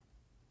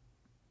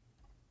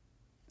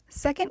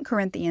2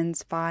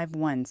 Corinthians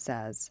 5:1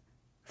 says,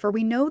 "For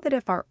we know that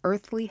if our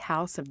earthly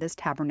house of this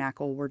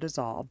tabernacle were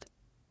dissolved,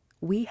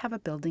 we have a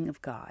building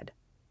of God,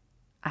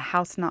 a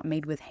house not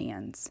made with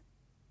hands,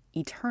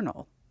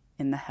 eternal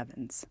in the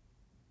heavens."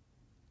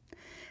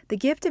 The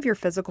gift of your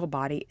physical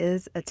body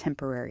is a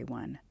temporary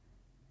one.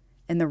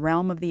 In the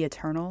realm of the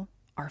eternal,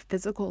 our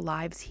physical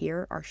lives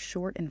here are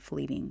short and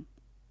fleeting.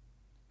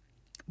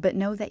 But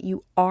know that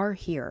you are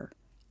here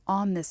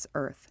on this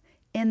earth,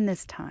 in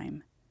this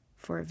time,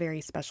 for a very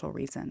special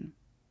reason.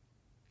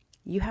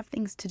 You have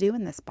things to do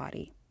in this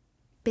body.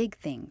 Big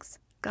things,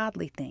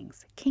 godly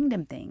things,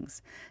 kingdom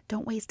things.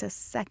 Don't waste a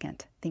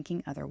second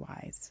thinking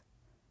otherwise.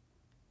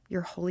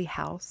 Your holy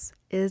house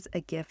is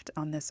a gift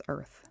on this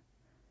earth,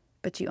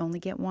 but you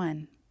only get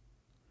one.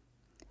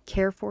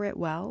 Care for it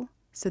well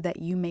so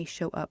that you may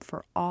show up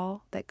for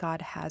all that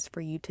God has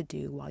for you to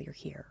do while you're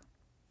here.